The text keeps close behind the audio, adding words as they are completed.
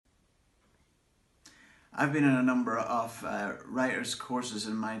I've been in a number of writers' courses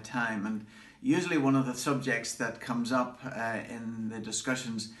in my time, and usually one of the subjects that comes up in the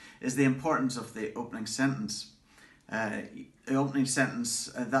discussions is the importance of the opening sentence. The opening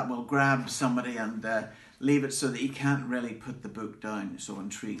sentence that will grab somebody and leave it so that you can't really put the book down, so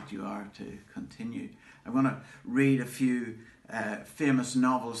intrigued you are to continue. I'm going to read a few famous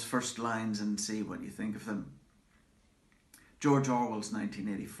novels' first lines and see what you think of them. George Orwell's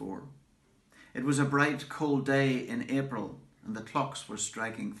 1984. It was a bright, cold day in April, and the clocks were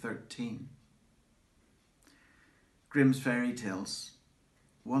striking 13. Grimm's Fairy Tales.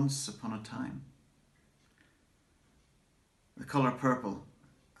 Once upon a time. The Colour Purple.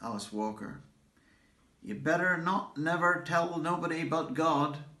 Alice Walker. You better not never tell nobody but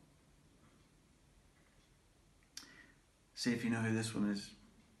God. See if you know who this one is.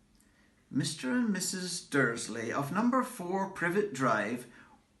 Mr. and Mrs. Dursley of number 4 Privet Drive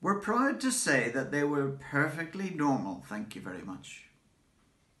were proud to say that they were perfectly normal, thank you very much.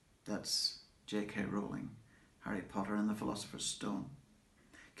 That's J.K. Rowling, Harry Potter and the Philosopher's Stone.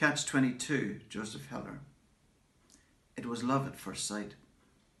 Catch-22, Joseph Heller. It was love at first sight.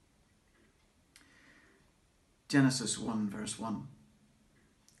 Genesis 1 verse 1.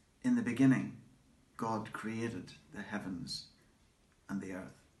 In the beginning, God created the heavens and the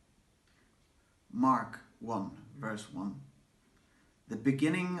earth. Mark 1 verse 1. The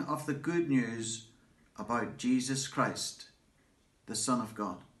beginning of the good news about Jesus Christ, the Son of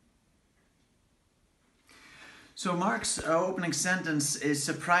God. So Mark's opening sentence is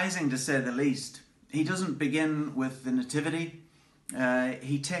surprising to say the least. He doesn't begin with the nativity.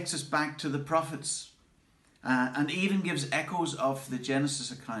 He takes us back to the prophets and even gives echoes of the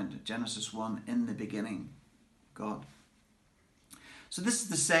Genesis account, Genesis 1, in the beginning, God. So this is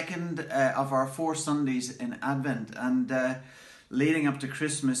the second of our 4 Sundays in Advent, and leading up to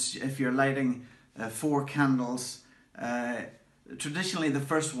Christmas, if you're lighting 4 candles, traditionally the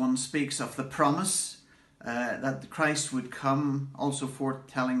first one speaks of the promise that Christ would come, also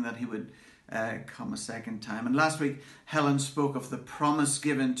foretelling that he would come a second time. And last week, Helen spoke of the promise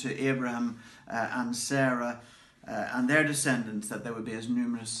given to Abraham and Sarah and their descendants, that they would be as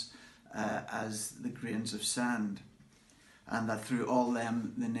numerous as the grains of sand, and that through all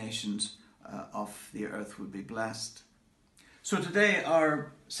them the nations of the earth would be blessed. So today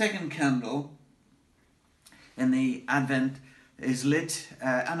our second candle in the Advent is lit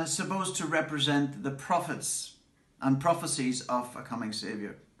and is supposed to represent the prophets and prophecies of a coming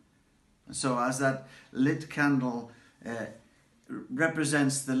Saviour. So as that lit candle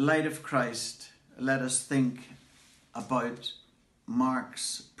represents the light of Christ, let us think about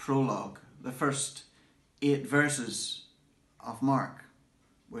Mark's prologue, the first 8 verses of Mark,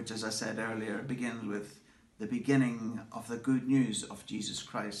 which, as I said earlier, begins with the beginning of the good news of Jesus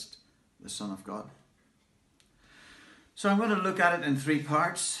Christ, the Son of God. So I'm going to look at it in 3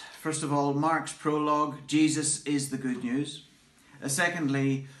 parts. First of all, Mark's prologue, Jesus is the good news.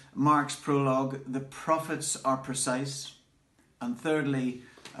 Secondly, Mark's prologue, the prophets are precise. And thirdly,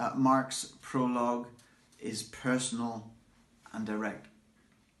 Mark's prologue is personal and direct.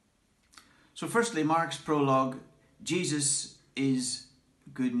 So firstly, Mark's prologue, Jesus is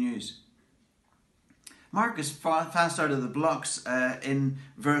good news. Mark is fast out of the blocks in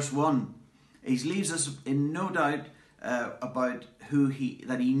verse 1. He leaves us in no doubt about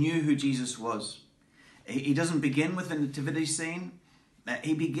that he knew who Jesus was. He doesn't begin with the nativity scene.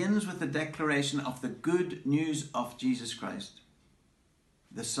 He begins with the declaration of the good news of Jesus Christ,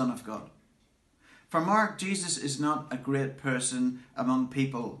 the Son of God. For Mark, Jesus is not a great person among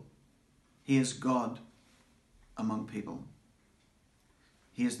people. He is God among people.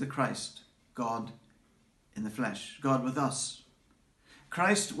 He is the Christ, God in the flesh, God with us.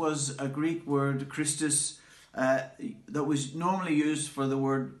 Christ was a Greek word, Christus, that was normally used for the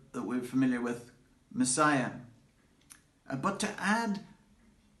word that we're familiar with, Messiah. But to add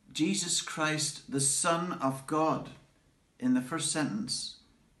Jesus Christ, the Son of God, in the first sentence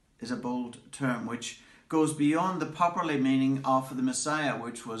is a bold term which goes beyond the popular meaning of the Messiah,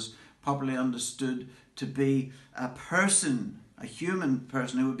 which was popularly understood to be a person, a human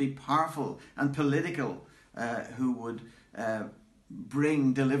person who would be powerful and political, who would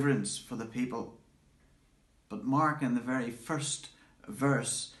bring deliverance for the people. But Mark, in the very first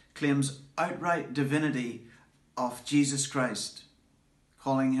verse, claims outright divinity of Jesus Christ,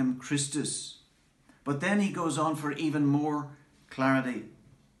 calling him Christus. But then he goes on for even more clarity.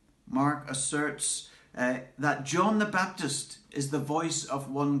 Mark asserts that John the Baptist is the voice of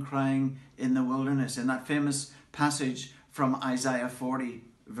one crying in the wilderness, in that famous passage from Isaiah 40,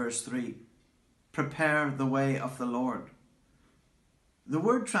 verse 3. Prepare the way of the Lord. The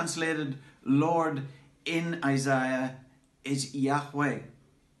word translated Lord in Isaiah is Yahweh.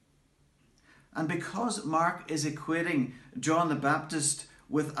 And because Mark is equating John the Baptist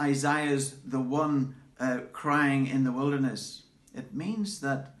with Isaiah's the one crying in the wilderness, it means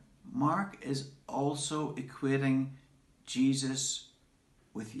that Mark is also equating Jesus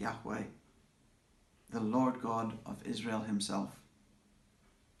with Yahweh, the Lord God of Israel himself.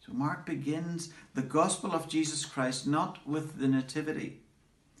 So Mark begins the gospel of Jesus Christ not with the Nativity,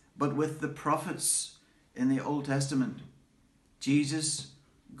 but with the prophets in the Old Testament. Jesus,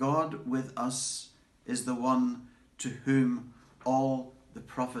 God with us, is the one to whom all the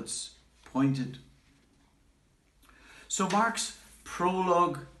prophets pointed. So Mark's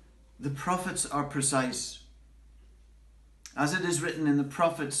prologue, the prophets are precise. As it is written in the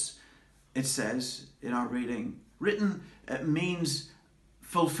prophets, it says in our reading, written means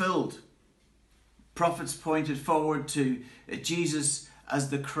fulfilled. Prophets pointed forward to Jesus as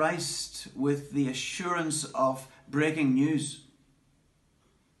the Christ with the assurance of breaking news.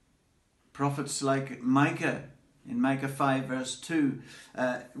 Prophets like Micah, in Micah 5 verse 2,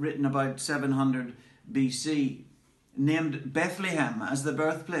 written about 700 BC, named Bethlehem as the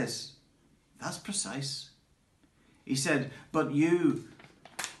birthplace. That's precise. He said, but you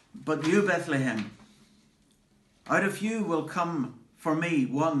Bethlehem, out of you will come for me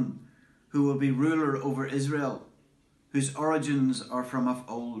one who will be ruler over Israel, whose origins are from of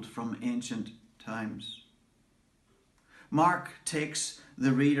old, from ancient times. Mark takes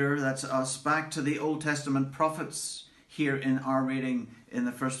the reader, that's us, back to the Old Testament prophets here in our reading in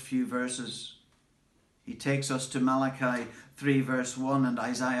the first few verses. He takes us to Malachi 3 verse 1 and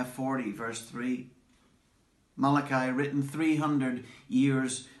Isaiah 40 verse 3. Malachi, written 300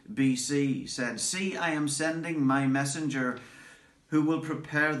 years BC, said, "See, I am sending my messenger who will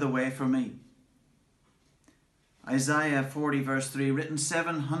prepare the way for me." Isaiah 40 verse 3, written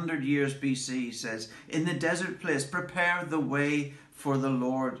 700 years BC, says, "In the desert place, prepare the way for the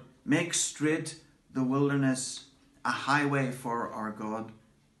Lord. Make straight the wilderness, a highway for our God."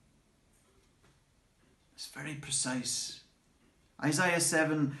 It's very precise. Isaiah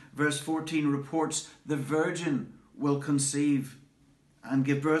 7 verse 14 reports the virgin will conceive and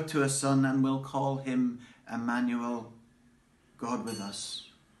give birth to a son and will call him Emmanuel, God with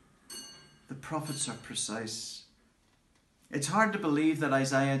us. The prophets are precise. It's hard to believe that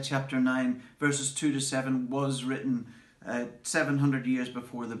Isaiah chapter 9 verses 2 to 7 was written 700 years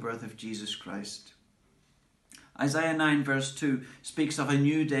before the birth of Jesus Christ. Isaiah 9 verse 2 speaks of a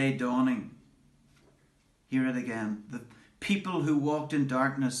new day dawning. Hear it again. The people who walked in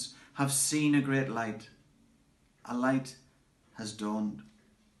darkness have seen a great light. A light has dawned.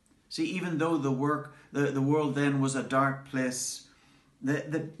 See, even though the world then was a dark place,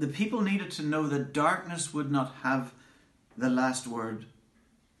 the people needed to know that darkness would not have the last word.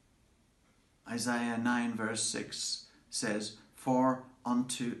 Isaiah 9 verse 6 says, "For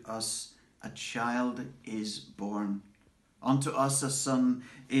unto us a child is born. Unto us a son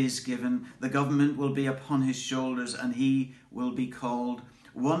is given. The government will be upon his shoulders, and he will be called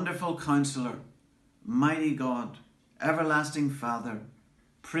Wonderful Counselor, Mighty God, Everlasting Father,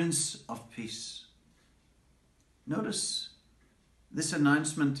 Prince of Peace." Notice this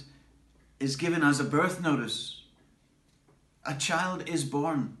announcement is given as a birth notice. A child is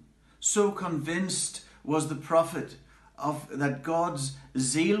born. So convinced was the prophet that God's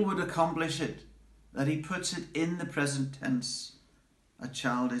zeal would accomplish it, that he puts it in the present tense. A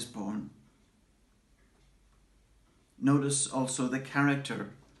child is born. Notice also the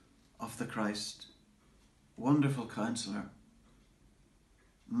character of the Christ. Wonderful Counselor.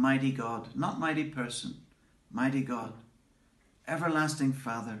 Mighty God, not mighty person, mighty God. Everlasting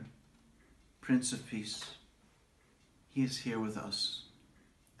Father, Prince of Peace. He is here with us.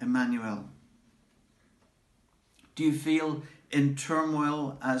 Emmanuel. Do you feel in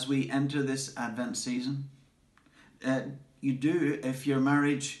turmoil as we enter this Advent season? You do if your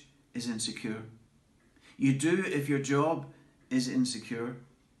marriage is insecure. You do if your job is insecure.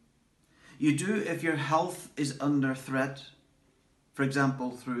 You do if your health is under threat, for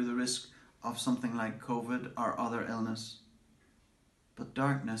example, through the risk of something like COVID or other illness. But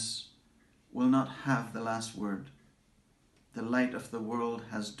darkness will not have the last word. The light of the world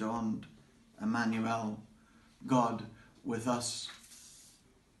has dawned. Emmanuel, God with us.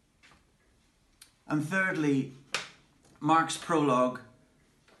 And thirdly, Mark's prologue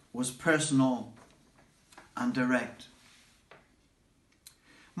was personal and direct.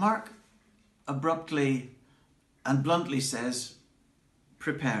 Mark abruptly and bluntly says,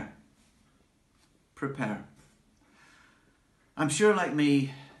 prepare. Prepare. I'm sure, like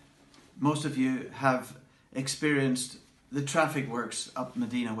me, most of you have experienced the traffic works up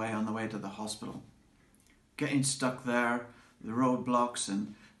Medina Way on the way to the hospital. getting stuck there, the roadblocks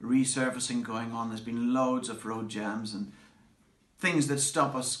and resurfacing going on. There's been loads of road jams and things that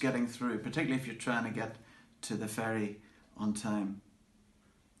stop us getting through, particularly if you're trying to get to the ferry on time.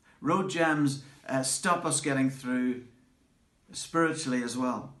 Road jams stop us getting through spiritually as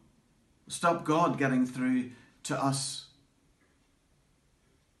well. Stop God getting through to us.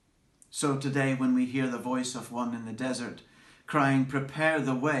 So today, when we hear the voice of one in the desert crying, "Prepare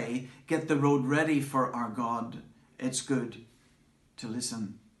the way, get the road ready for our God," it's good to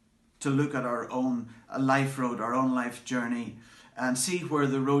listen, to look at our own life road, our own life journey, and see where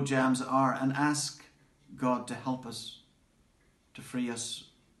the road jams are and ask God to help us, to free us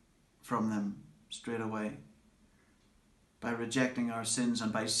from them straight away. By rejecting our sins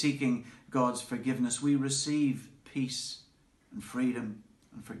and by seeking God's forgiveness, we receive peace and freedom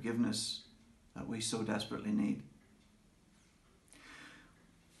and forgiveness that we so desperately need.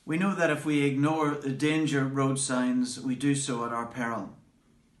 We know that if we ignore the danger road signs, we do so at our peril.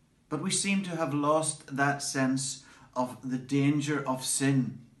 But we seem to have lost that sense of the danger of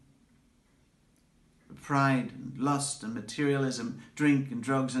sin. Pride and lust and materialism, drink and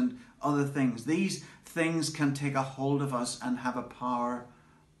drugs and other things. These things can take a hold of us and have a power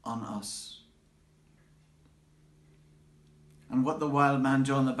on us. And what the wild man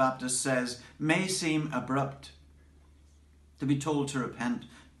John the Baptist says may seem abrupt. To be told to repent,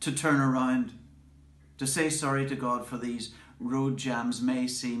 to turn around, to say sorry to God for these road jams may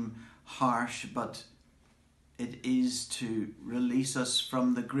seem harsh, but it is to release us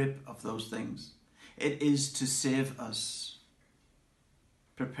from the grip of those things. It is to save us.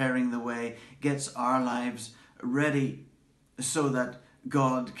 Preparing the way gets our lives ready so that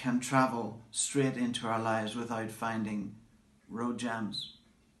God can travel straight into our lives without finding road jams.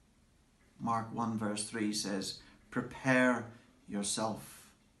 Mark 1 verse 3 says, "Prepare yourself."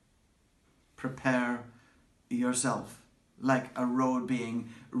 Prepare yourself, like a road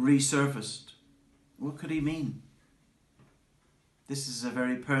being resurfaced. What could he mean? This is a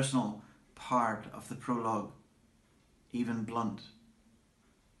very personal part of the prologue, even blunt.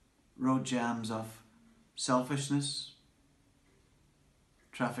 Road jams of selfishness,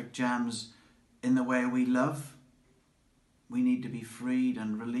 traffic jams in the way we love. We need to be freed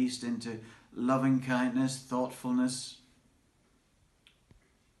and released into loving kindness, thoughtfulness.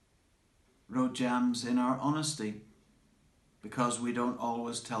 Road jams in our honesty, because we don't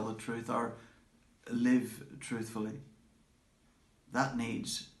always tell the truth or live truthfully. That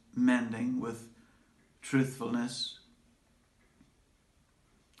needs mending with truthfulness.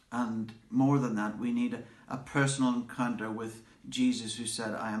 And more than that, we need a personal encounter with Jesus, who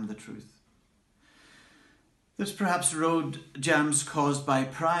said, "I am the truth." There's perhaps road jams caused by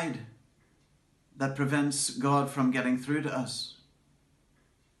pride that prevents God from getting through to us.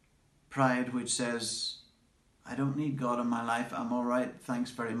 Pride which says, "I don't need God in my life. I'm all right.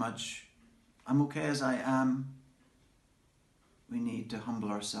 Thanks very much. I'm okay as I am." We need to humble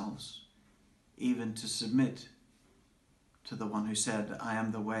ourselves, even to submit to the one who said, "I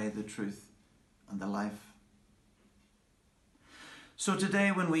am the way, the truth, and the life." So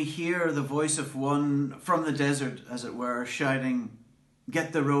today, when we hear the voice of one from the desert, as it were, shouting,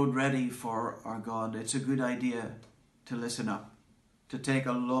 "Get the road ready for our God," it's a good idea to listen up, to take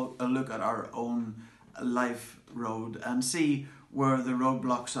a look at our own life road and see where the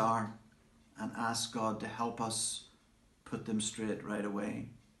roadblocks are and ask God to help us put them straight right away.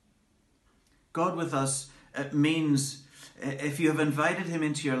 God with us means if you have invited him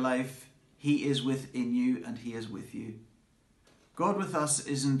into your life, he is within you and he is with you. God with us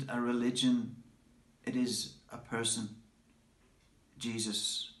isn't a religion, it is a person,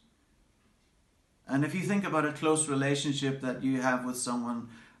 Jesus. And if you think about a close relationship that you have with someone,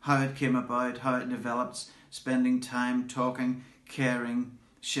 how it came about, how it develops, spending time talking, caring,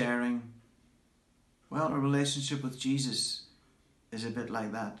 sharing, well, a relationship with Jesus is a bit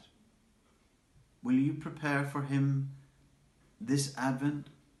like that. Will you prepare for him this Advent?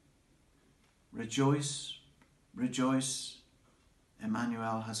 Rejoice, rejoice,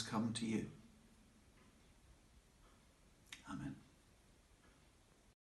 Emmanuel has come to you. Amen.